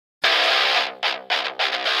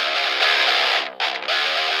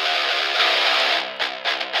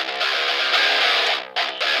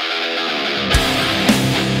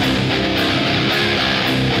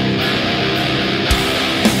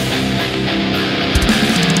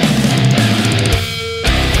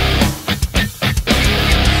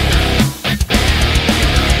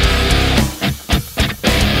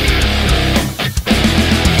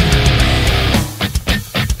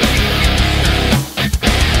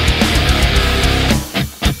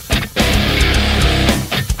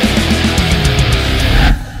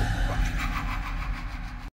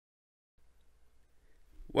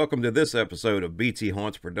Welcome to this episode of BT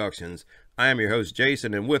Haunts Productions. I am your host,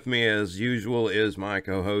 Jason, and with me, as usual, is my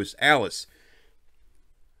co-host, Alice,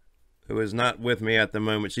 who is not with me at the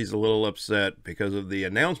moment. She's a little upset because of the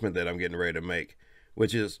announcement that I'm getting ready to make,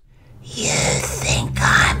 which is... You think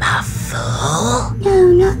I'm a fool?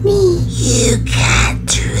 No, not me. You can't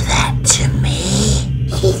do that to me.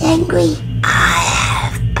 She's angry. I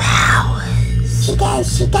have powers. She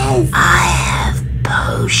does. I have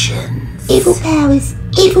potions. Evil powers,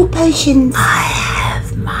 evil potions. I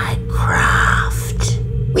have my craft.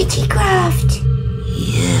 Witchy craft.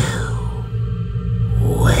 You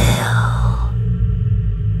will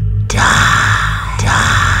die.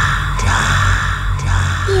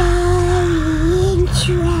 You're in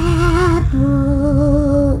trouble.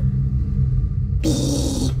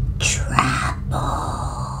 Big trouble.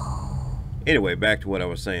 Anyway, back to what I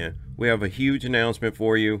was saying. We have a huge announcement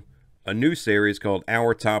for you. A new series called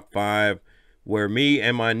Our Top 5, where me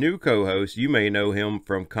and my new co-host, you may know him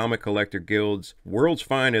from Comic Collector Guild's World's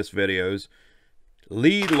Finest videos,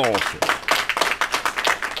 Lee Lawson.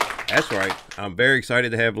 That's right. I'm very excited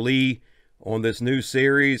to have Lee on this new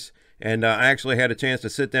series, and I actually had a chance to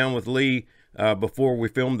sit down with Lee before we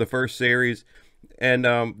filmed the first series, and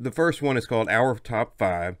the first one is called Our Top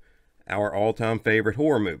 5, our all-time favorite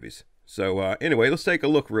horror movies. So anyway, let's take a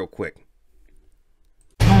look real quick.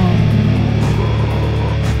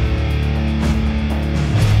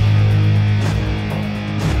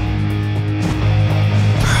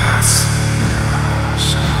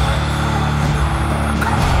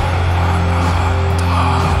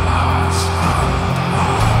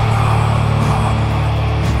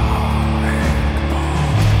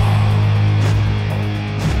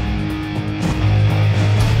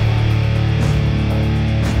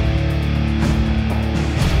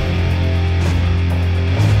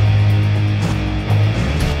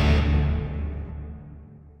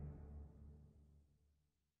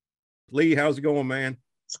 Lee, how's it going, man?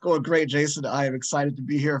 It's going great, Jason. I am excited to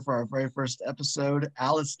be here for our very first episode.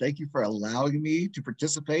 Alice, thank you for allowing me to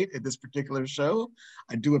participate in this particular show.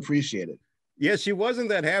 I do appreciate it. Yeah, she wasn't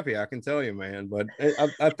that happy, I can tell you, man. But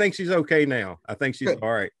I think she's okay now. I think she's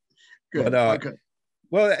all right. Good. But, Good.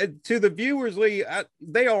 Well, to the viewers, Lee,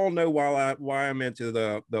 they all know why I'm into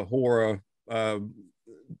the horror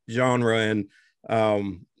genre, and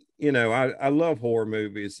you know, I love horror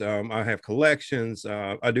movies. I have collections.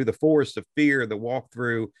 I do the Forest of Fear, the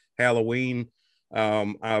walkthrough Halloween.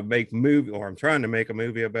 I make I'm trying to make a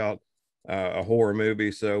movie about a horror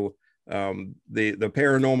movie. So the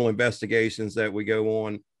paranormal investigations that we go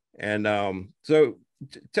on, and so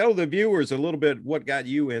tell the viewers a little bit what got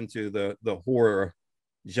you into the horror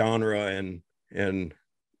genre and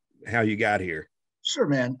how you got here. Sure,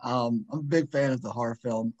 man. I'm a big fan of horror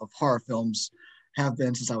films. Have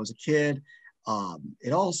been since I was a kid.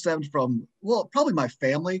 It all stemmed from, well, probably my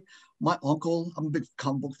family. My uncle, I'm a big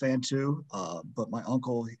comic book fan too, but my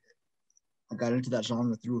uncle, I got into that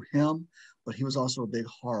genre through him, but he was also a big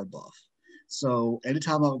horror buff. So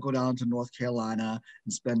anytime I would go down to North Carolina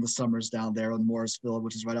and spend the summers down there in Morrisville,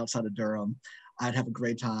 which is right outside of Durham, I'd have a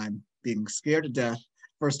great time being scared to death,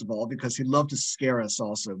 first of all, because he loved to scare us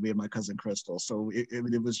also, me and my cousin Crystal. So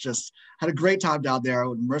it was just, had a great time down there. I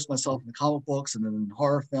would immerse myself in the comic books and then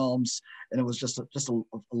horror films, and it was just a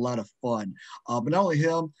lot of fun. But not only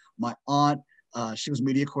him, my aunt, she was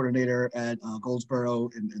media coordinator at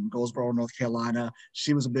Goldsboro in Goldsboro, North Carolina.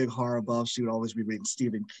 She was a big horror buff. She would always be reading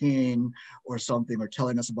Stephen King or something, or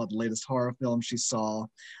telling us about the latest horror film she saw.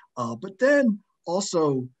 But then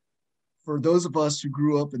also, for those of us who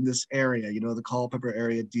grew up in this area, you know, the Culpeper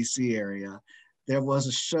area, DC area, there was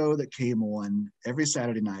a show that came on every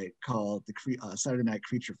Saturday night called the Saturday Night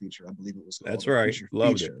Creature Feature, I believe it was called. That's right.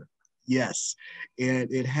 Loved it. Yes.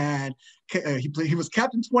 And it had, he was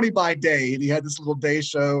Captain 20 by day, and he had this little day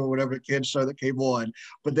show or whatever kid show that came on.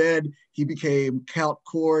 But then he became Count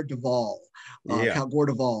Core Duvall, Count Gore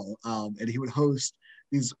Duvall, and he would host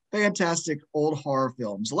these fantastic old horror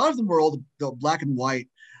films. A lot of them were old, the black and white,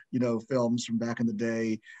 you know, films from back in the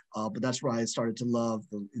day. But that's where I started to love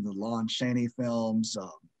the Lon Chaney films,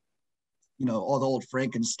 you know, all the old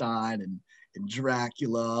Frankenstein and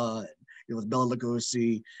Dracula, and, you know, with Bela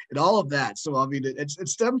Lugosi and all of that. So, I mean, it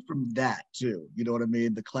stemmed from that too. You know what I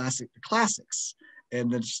mean? The classics.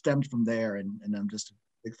 And it stemmed from there. And I'm just a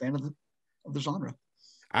big fan of the genre.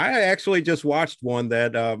 I actually just watched one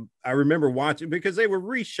that I remember watching because they would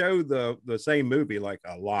re-show the same movie like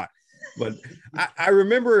a lot. But I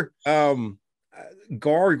remember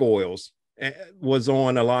Gargoyles was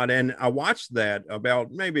on a lot, and I watched that about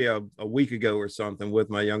maybe a week ago or something with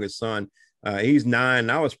my youngest son. He's 9.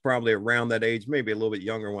 I was probably around that age, maybe a little bit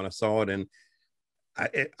younger when I saw it, and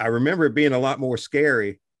I remember it being a lot more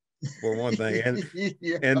scary for one thing, and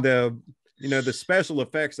Yeah. and the special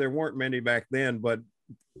effects, there weren't many back then, but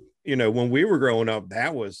when we were growing up,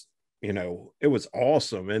 that was it was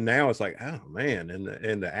awesome, and now it's like, oh man,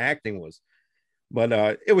 and the acting was, but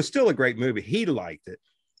it was still a great movie. He liked it,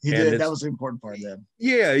 He and did. That it's, was the important part then.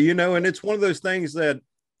 yeah, and it's one of those things that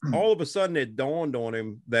all of a sudden it dawned on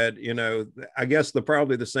him that, I guess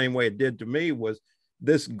probably the same way it did to me, was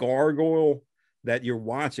this gargoyle that you're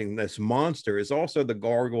watching, this monster, is also the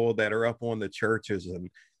gargoyle that are up on the churches. And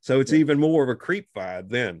so it's even more of a creep vibe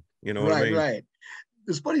then, what I Right, mean? right.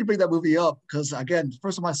 It's funny you bring that movie up because, again, the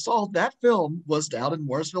first time I saw that film was down in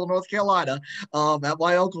Morrisville, North Carolina, at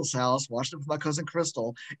my uncle's house, watching it with my cousin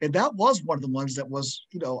Crystal. And that was one of the ones that was,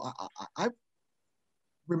 I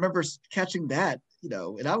remember catching that,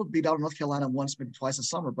 and I would be down in North Carolina once, maybe twice a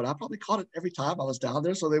summer, but I probably caught it every time I was down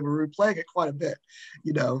there. So they were replaying it quite a bit,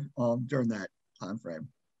 during that time frame.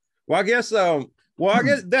 Well, I guess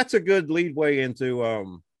that's a good lead way into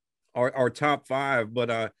our top five,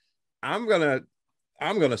 but I'm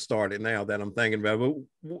gonna start it now that I'm thinking about it.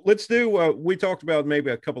 But let's do we talked about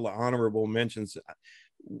maybe a couple of honorable mentions.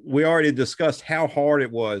 We already discussed how hard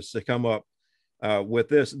it was to come up with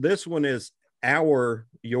this one is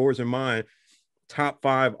yours and mine top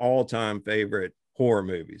 5 all-time favorite horror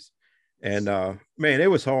movies. And man,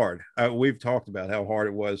 it was hard. We've talked about how hard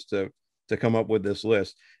it was to come up with this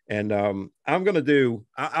list. And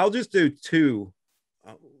I'll just do 2.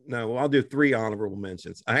 No, I'll do 3 honorable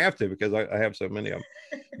mentions. I have to, because I have so many of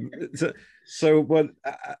them. But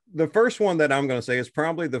the first one that I'm going to say is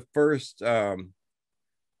probably the first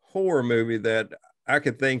horror movie that I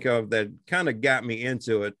could think of that kind of got me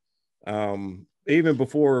into it. Even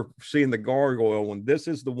before seeing the gargoyle one, this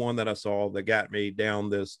is the one that I saw that got me down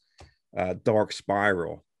this dark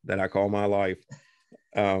spiral that I call my life.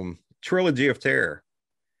 Trilogy of Terror.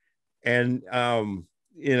 And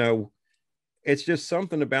it's just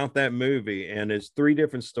something about that movie, and it's 3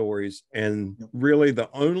 different stories, and really the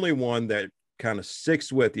only one that kind of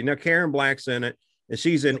sticks with you. Now, Karen Black's in it, and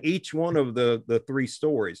she's in each one of the 3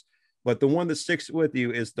 stories, but the one that sticks with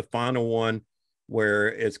you is the final one, where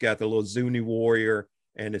it's got the little Zuni warrior,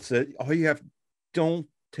 and it's all you have, don't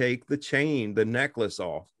take the necklace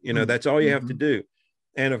off. That's all you have to do.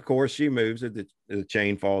 And of course she moves it, the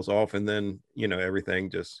chain falls off, and then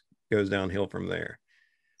everything just goes downhill from there.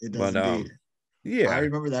 It does, indeed. Yeah, I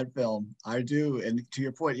remember that film. I do. And to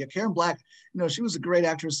your point, Karen Black, she was a great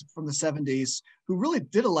actress from the 70s who really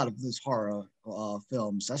did a lot of those horror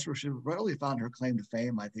films. That's where she really found her claim to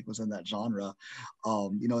fame, I think, was in that genre.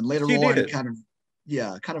 And later she on, did.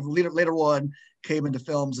 later on came into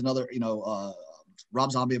films and other,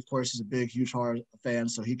 Rob Zombie, of course, is a big, huge horror fan.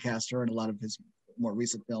 So he cast her in a lot of his more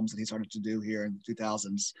recent films that he started to do here in the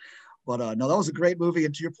 2000s. But no, that was a great movie.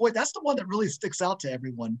 And to your point, that's the one that really sticks out to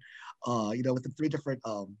everyone, with the 3 different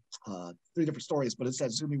stories. But it's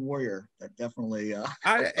that Zuni warrior that definitely.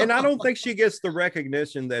 I don't think she gets the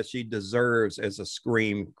recognition that she deserves as a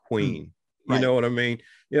scream queen. Right. You know what I mean?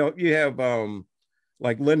 You have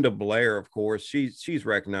like Linda Blair, of course. She's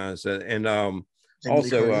recognized, and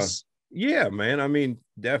also yeah, man. I mean,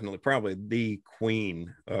 definitely, probably the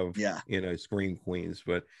queen of scream queens.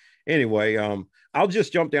 But anyway, I'll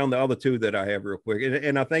just jump down the other 2 that I have real quick,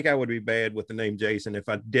 and I think I would be bad with the name Jason if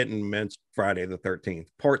I didn't mention Friday the 13th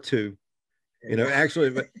Part 2.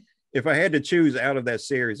 Actually, if I had to choose out of that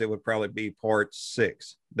series, it would probably be Part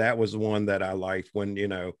 6. That was the one that I liked. When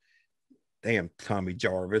damn Tommy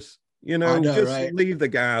Jarvis, right? Leave the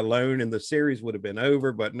guy alone, and the series would have been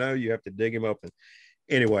over. But no, you have to dig him up. And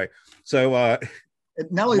anyway, so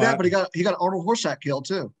and not only that, but he got Arnold Horshack killed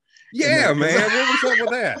too. Yeah, man. What was up with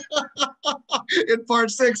that? In Part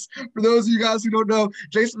 6, for those of you guys who don't know,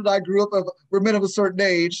 Jason and I grew up, we're men of a certain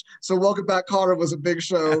age. So Welcome Back, Kotter was a big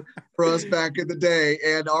show for us back in the day.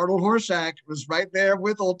 And Arnold Horshack was right there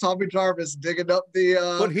with old Tommy Jarvis digging up the.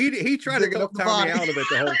 But he tried to talk Tommy out of it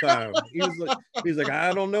the whole time. He's like,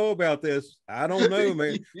 I don't know about this. I don't know,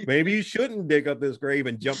 man. Maybe you shouldn't dig up this grave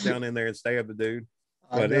and jump down in there and stab the dude.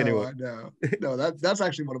 But anyway. I know. No, that's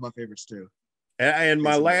actually one of my favorites too. And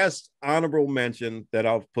my last honorable mention that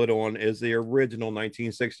I'll put on is the original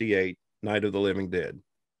 1968 Night of the Living Dead.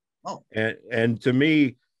 Oh, and to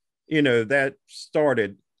me, that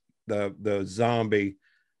started the zombie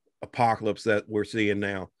apocalypse that we're seeing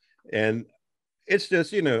now. And it's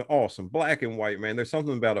just, awesome. Black and white, man. There's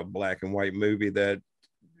something about a black and white movie that,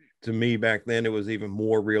 to me, back then, it was even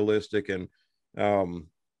more realistic. And,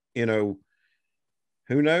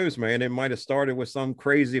 who knows, man? It might have started with some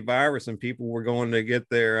crazy virus and people were going to get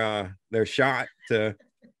their shot to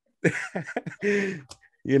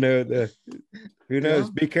You know, the who knows?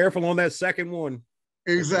 Yeah. Be careful on that second one.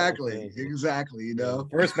 Exactly. You know,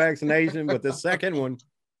 first vaccination, but the second one.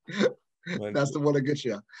 That's the one that gets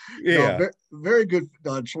you. No, Yeah. very good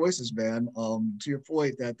choices, man. To your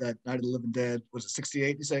point, that Night of the Living Dead was it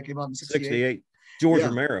 68? You said it came out in 68. 68. George Yeah.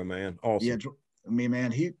 Romero, man, awesome. Yeah, I mean,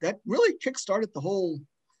 man, that really kickstarted the whole.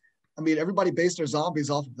 I mean, everybody based their zombies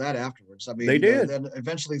off of that afterwards. I mean, they did. Then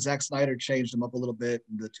eventually Zack Snyder changed them up a little bit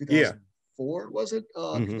in the 2004, was it?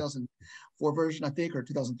 2004 version, I think, or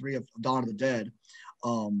 2003 of Dawn of the Dead.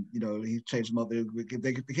 He changed them up.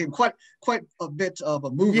 They became quite a bit of a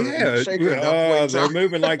mover. Yeah, they're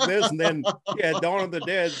moving like this, and then Dawn of the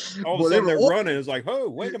Dead. All of a sudden they're running. It's like, oh,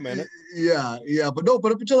 wait a minute. Yeah, but up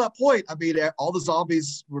until that point, I mean, all the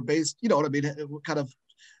zombies were based. You know what I mean? Kind of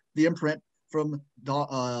the imprint from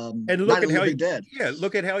and look at how you dead. Yeah,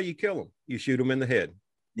 look at how you kill them. You shoot them in the head.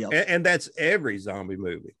 Yeah, and that's every zombie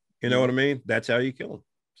movie. You know what I mean? That's how you kill them.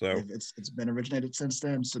 So it's been originated since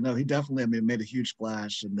then. So no, he definitely made a huge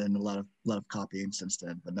splash, and then a lot of copying since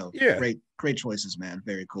then. But no, great choices, man.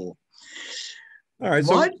 Very cool. All right,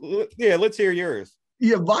 so let's hear yours.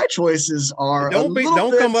 Yeah, my choices are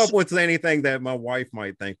don't come up with anything that my wife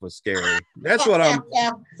might think was scary. That's what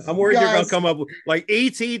I'm worried you're gonna come up with. Like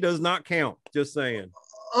E.T. does not count. Just saying.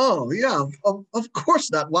 Oh yeah, of course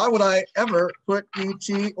not. Why would I ever put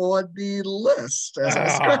E.T. on the list?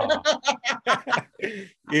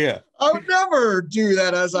 Yeah, I would never do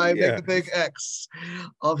that as I make the big X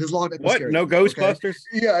of his long neck. What? No Ghostbusters?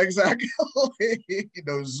 Okay. Yeah, exactly.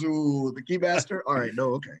 No Zoo, the Keymaster. All right,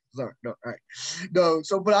 no, okay, sorry, no, all right, no.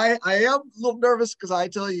 So, but I am a little nervous because I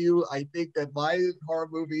tell you, I think that my horror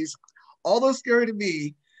movies, although scary to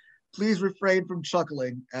me, please refrain from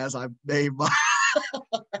chuckling as I name my.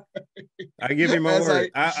 I give you my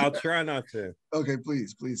word. I'll try not to. Okay,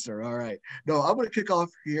 please, sir. All right. No, I'm going to kick off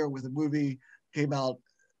here with a movie came out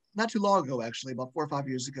not too long ago, actually, about 4 or 5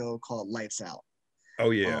 years ago, called Lights Out.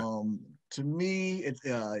 Oh yeah. To me, it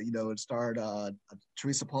starred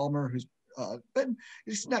Teresa Palmer, who's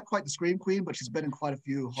she's not quite the scream queen, but she's been in quite a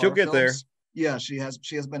few. She'll get films. there. Yeah, she has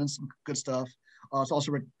been in some good stuff. It's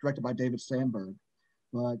also directed by David Sandberg.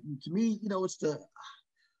 But to me,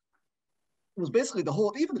 it was basically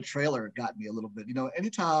even the trailer got me a little bit.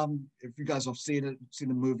 Anytime, if you guys have seen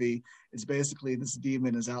the movie, it's basically this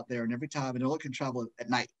demon is out there, and every time, and it only can travel at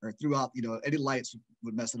night or throughout, any lights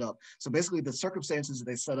would mess it up. So basically the circumstances that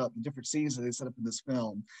they set up, the different scenes that they set up in this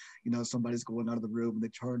film, somebody's going out of the room and they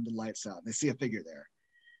turn the lights out and they see a figure there.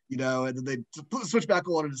 And then they switch back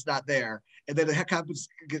on and it's not there. And then it happens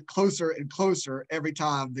to get closer and closer every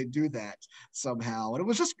time they do that somehow. And it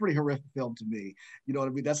was just a pretty horrific film to me. You know what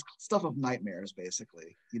I mean? That's stuff of nightmares,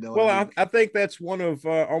 basically. I think that's one of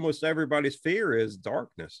almost everybody's fear is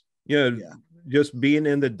darkness. Just being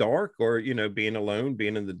in the dark or, being alone,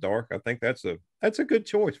 being in the dark. I think that's a good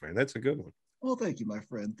choice, man. That's a good one. Well, thank you, my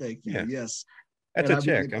friend. Thank you. Yeah. Yes. That's a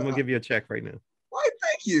check. I'm going to give you a check right now. Why,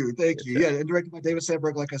 thank you. Yeah, and directed by David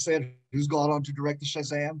Sandberg, like I said, who's gone on to direct the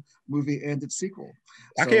Shazam movie and its sequel.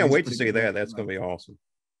 I can't wait to see that. That's going to be awesome.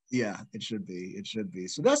 Yeah, it should be.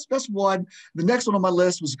 So that's one. The next one on my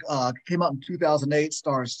list was came out in 2008,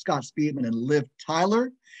 stars Scott Speedman and Liv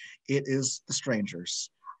Tyler. It is The Strangers.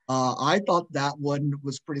 I thought that one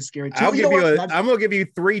was pretty scary too. I'm gonna give you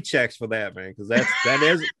 3 checks for that, man, because that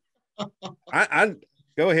is. I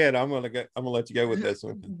go ahead. I'm gonna let you go with this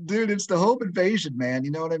one, dude. It's the home invasion, man.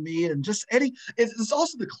 You know what I mean? And just it's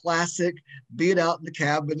also the classic being out in the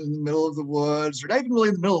cabin in the middle of the woods, or not even really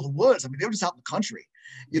in the middle of the woods. I mean, they were just out in the country.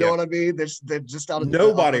 You know what I mean? They're just out in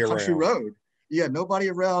nobody the country road. Yeah, nobody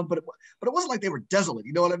around, but it wasn't like they were desolate.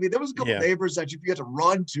 You know what I mean? There was a couple neighbors that you had to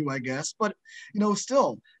run to, I guess. But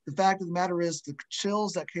still, the fact of the matter is, the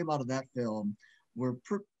chills that came out of that film were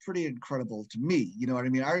pretty incredible to me. You know what I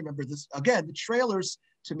mean? I remember this again. The trailers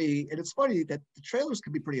to me, and it's funny that the trailers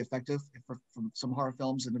can be pretty effective from some horror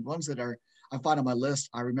films, and the ones that I find on my list,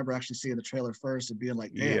 I remember actually seeing the trailer first and being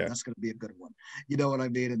like, "Damn, that's going to be a good one." You know what I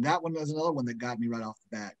mean? And that one was another one that got me right off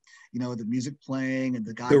the bat. The music playing and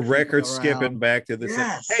the guy. The record skipping back to the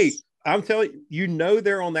Hey, I'm telling you,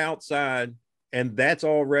 they're on the outside, and that's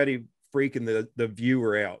already freaking the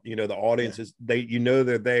viewer out. The audience is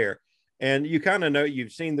they're there, and you kind of know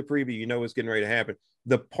you've seen the preview. You know what's getting ready to happen.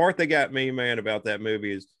 The part that got me, man, about that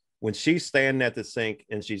movie is when she's standing at the sink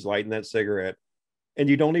and she's lighting that cigarette, and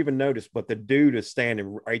you don't even notice, but the dude is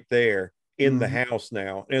standing right there in the house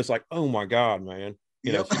now, and it's like, oh my god, man,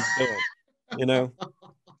 she's dead.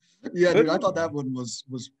 Yeah, dude, I thought that one was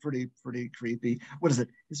pretty creepy. What is it?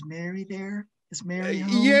 Is Mary there? Is Mary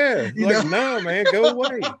home? Yeah, no, man, go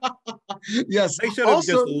away. Yes, they should have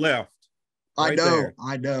just left. I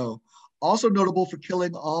know. Also notable for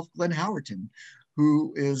killing off Glenn Howerton,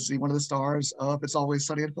 who is one of the stars of It's Always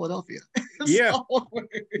Sunny in Philadelphia. Yeah. So,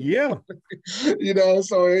 Yeah. you know,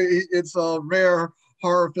 so it's a rare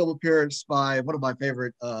horror film appearance by one of my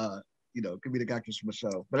favorite, comedic actors from the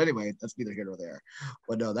show. But anyway, that's neither here nor there.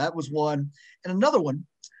 But no, that was one. And another one,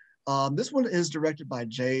 this one is directed by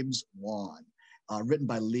James Wan, written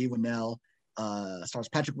by Lee Winnell, stars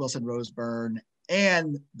Patrick Wilson, Rose Byrne,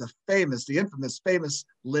 and the infamous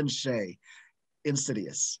Lynn Shay.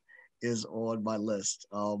 Insidious is on my list.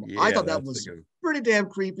 I thought that was pretty damn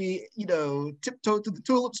creepy. You know, tiptoe through the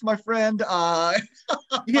tulips, my friend.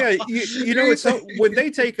 Yeah, you know, it's when they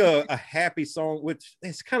take a happy song, which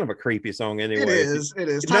it's kind of a creepy song anyway. It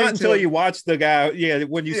is. Not until you watch the guy. Yeah,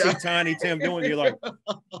 when you see Tiny Tim doing it, you're like,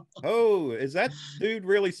 oh, is that dude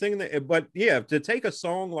really singing that? But yeah, to take a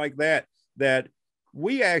song like that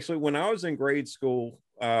we actually, when I was in grade school,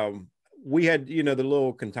 we had, the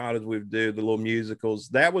little cantatas we would do, the little musicals.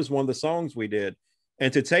 That was one of the songs we did.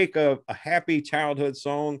 And to take a happy childhood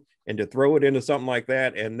song and to throw it into something like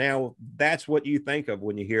that, and now that's what you think of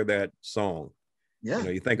when you hear that song. Yeah.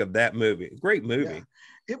 You think of that movie. Great movie.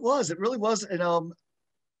 Yeah. It really was. And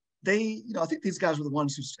they, I think these guys were the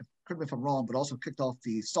ones who, correct me if I'm wrong, but also kicked off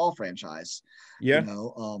the Saw franchise. Yeah.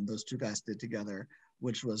 Those two guys did together,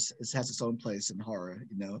 which has its own place in horror.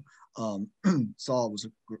 Saw was a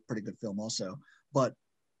pretty good film also, but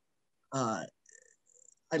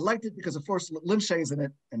I liked it because, of course, Lynn Shay's in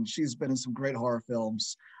it, and she's been in some great horror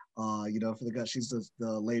films. For the guy, she's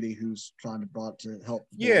the lady who's trying to help.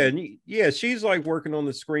 Yeah, she's like working on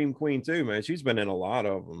the Scream Queen too, man. She's been in a lot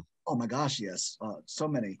of them. Oh my gosh, yes, so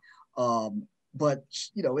many. But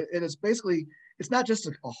it is basically, it's not just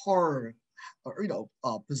a horror,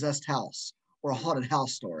 or possessed house or a haunted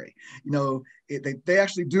house story. They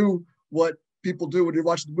actually do what people do when you're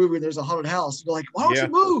watching the movie and there's a haunted house. You're like, why don't you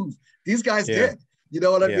move? These guys did. You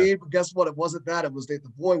know what I mean? But guess what? It wasn't that. It was the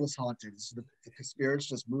boy was haunted. So the spirits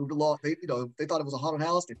just moved along. They thought it was a haunted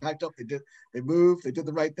house. They packed up. They moved. They did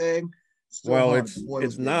the right thing. Well,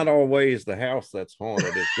 it's not always the house that's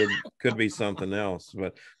haunted. It could be something else.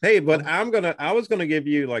 But hey, I was gonna give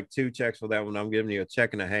you like 2 checks for that one. I'm giving you a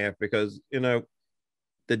check and a half because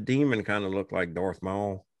the demon kind of looked like Darth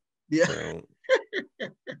Maul. Yeah. So.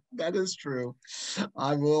 That is true.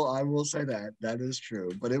 I will say that is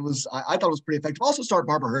true. But it was I thought it was pretty effective. Also starred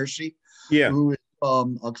Barbara Hershey, who is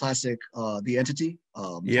a classic, The Entity.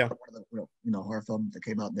 One of the horror film that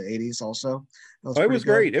came out in the 80s. Also, it was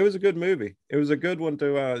great. It was a good movie. It was a good one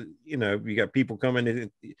to you got people coming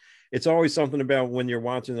in. It's always something about when you're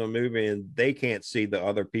watching a movie and they can't see the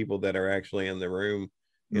other people that are actually in the room.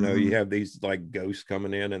 You have these like ghosts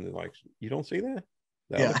coming in and they're like, you don't see that.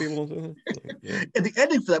 And the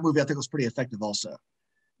ending for that movie, I think, was pretty effective also.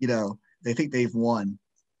 They think they've won,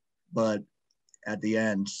 but at the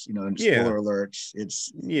end, spoiler alert,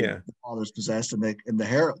 it's the father's possessed, and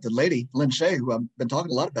the lady, Lynn Shay, who I've been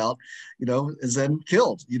talking a lot about, is then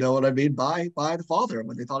killed, by the father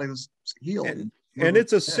when they thought he was healed. And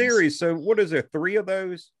it's a series. So what is there, 3 of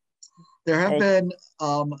those? There have been,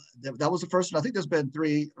 that was the first one. I think there's been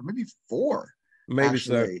 3 or maybe 4. Maybe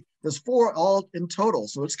actually. So. There's 4 all in total.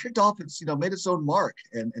 So it's kicked off, it's made its own mark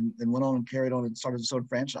and went on and carried on and started its own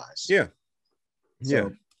franchise. Yeah.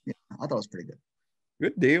 So, I thought it was pretty good.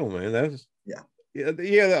 Good deal, man. That's yeah.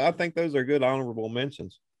 I think those are good honorable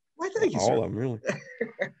mentions. Why, thank you, all of them, really.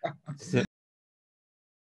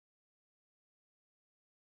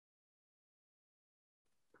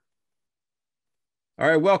 All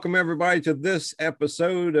right, welcome everybody to this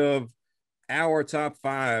episode of Our Top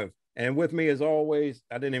 5. And with me, as always,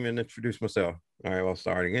 I didn't even introduce myself. All right, well, I'll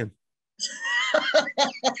start again.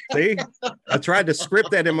 See, I tried to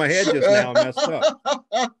script that in my head just now. I messed up.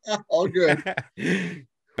 All good.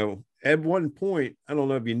 At one point, I don't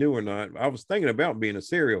know if you knew or not, I was thinking about being a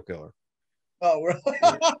serial killer. Oh, really?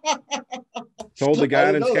 Told the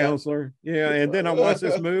guidance counselor. Yeah, and then I watched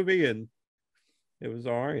this movie, and it was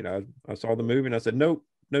all right. I saw the movie, and I said, nope,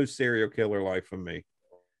 no serial killer life for me.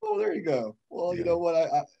 Oh, there you go. Well, you know what?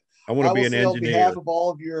 I want to be an engineer. On behalf of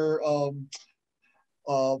all of your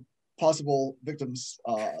possible victims,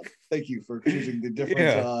 thank you for choosing the different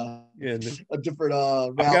a different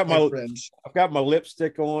route, my friend. I've got my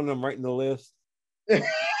lipstick on. I'm writing the list.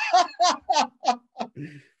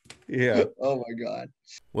 Yeah. Oh my God.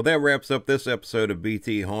 Well, that wraps up this episode of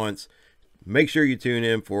BT Haunts. Make sure you tune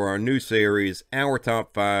in for our new series, Our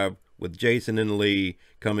Top 5, with Jason and Lee,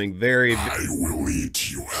 coming very... I will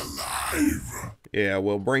eat you alive. Yeah,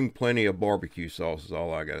 we'll bring plenty of barbecue sauce is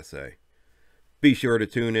all I gotta say. Be sure to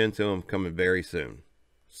tune in to them coming very soon.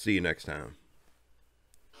 See you next time.